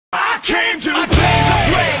came to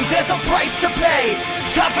play, there's a price to pay.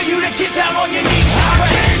 Time for you to get down on your knees and pray. I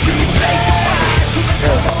came to say goodbye to the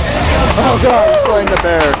Oh God, he's playing the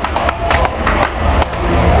bear.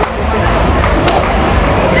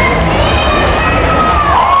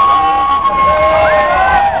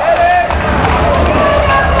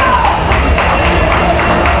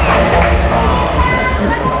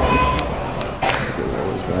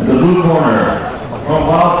 The blue corner, from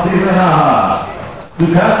Wild Season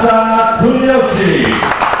Tenkaichi.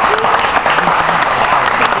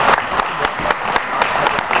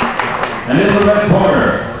 And in the red corner,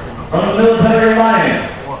 from the Military Alliance,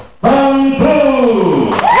 from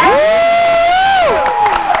Boo!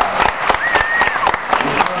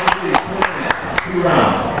 Two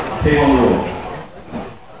rounds, take one rule.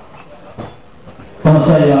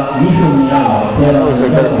 Those are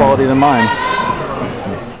better quality than mine.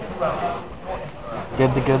 Get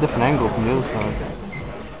a different angle from the other side.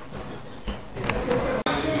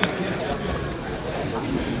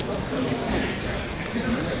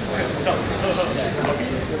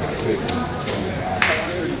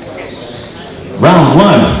 Round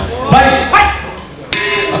one, fight!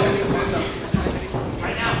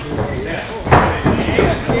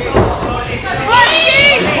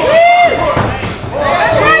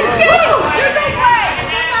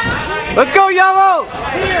 Let's go, Yellow!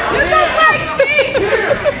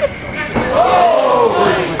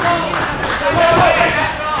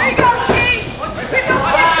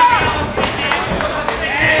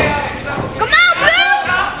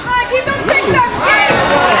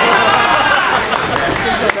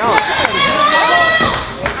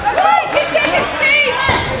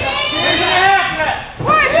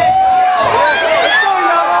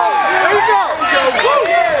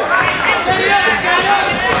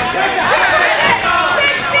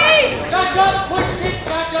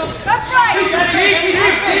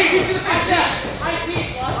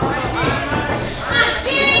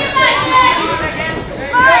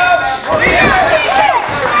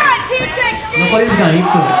 Nobody's got 1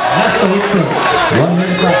 分. Last 1分. 1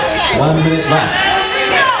 minute left. 1 minute left.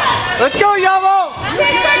 Let's go, Yellow!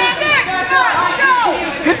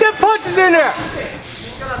 Get them punches in there!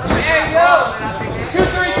 There you go! 2,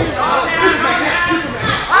 3, 2.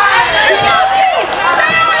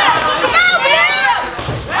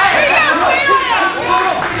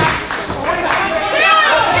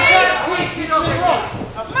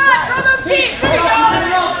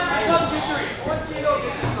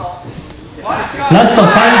 Last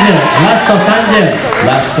 30.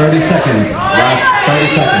 Last 30 seconds. Last 30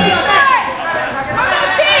 seconds.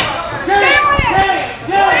 Last 10.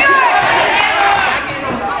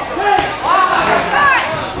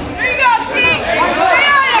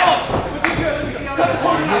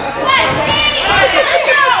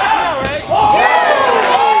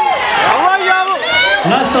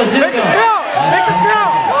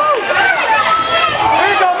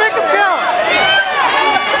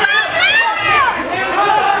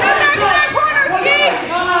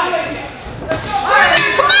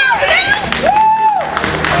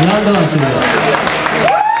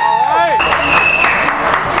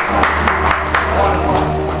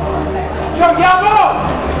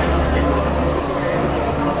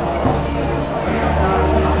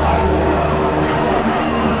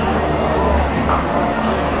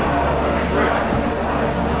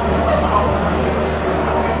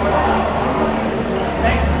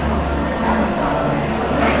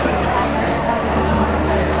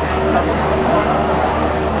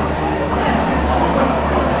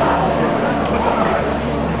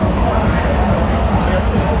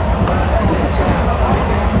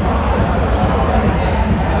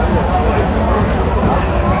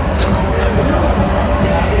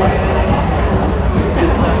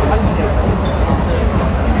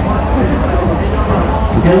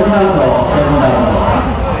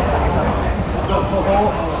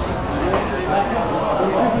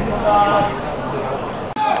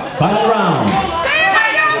 Final round.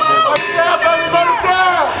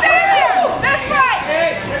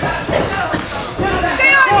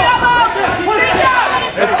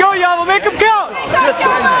 Let's go, Yellow! Make them count! Let's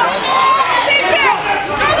go!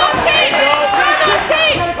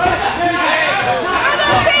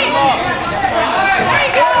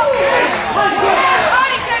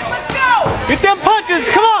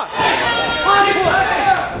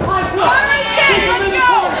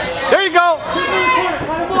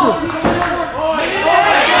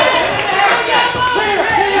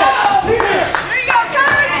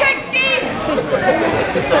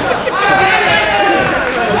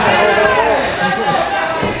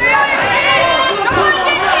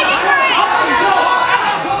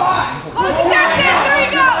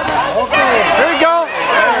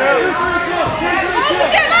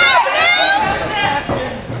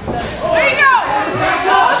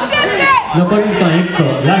 残り時間1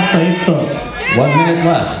分、ラスト1分。1 minute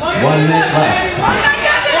left. 1 minute left.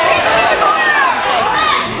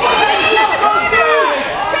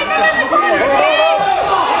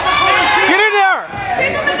 Get in there!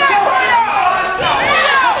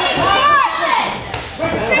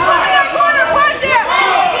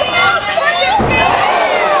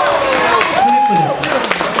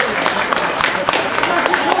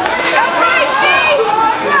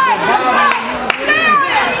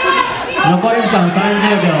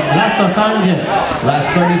 Last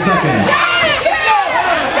 30 seconds.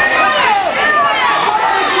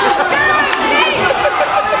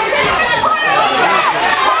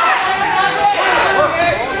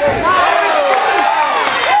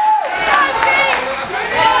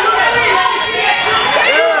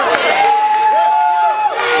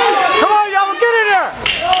 Come on, y'all, get in there!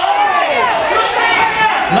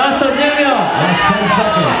 Last 10 秒. Last 10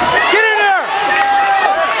 seconds. Get in there!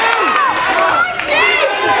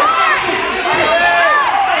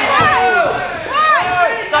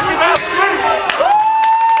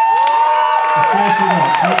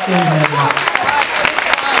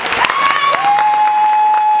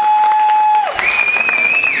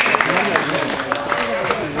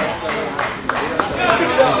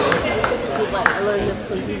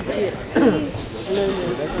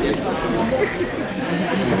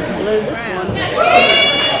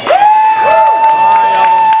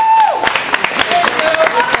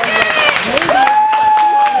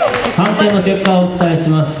判定の結果をお伝えし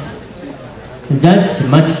ます。ジャッジ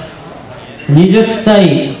マッチ20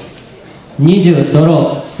対20ド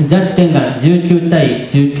ロー、ジャッジ点が19対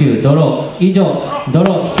19ドロー、以上ド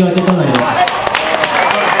ロー引き分けとなります。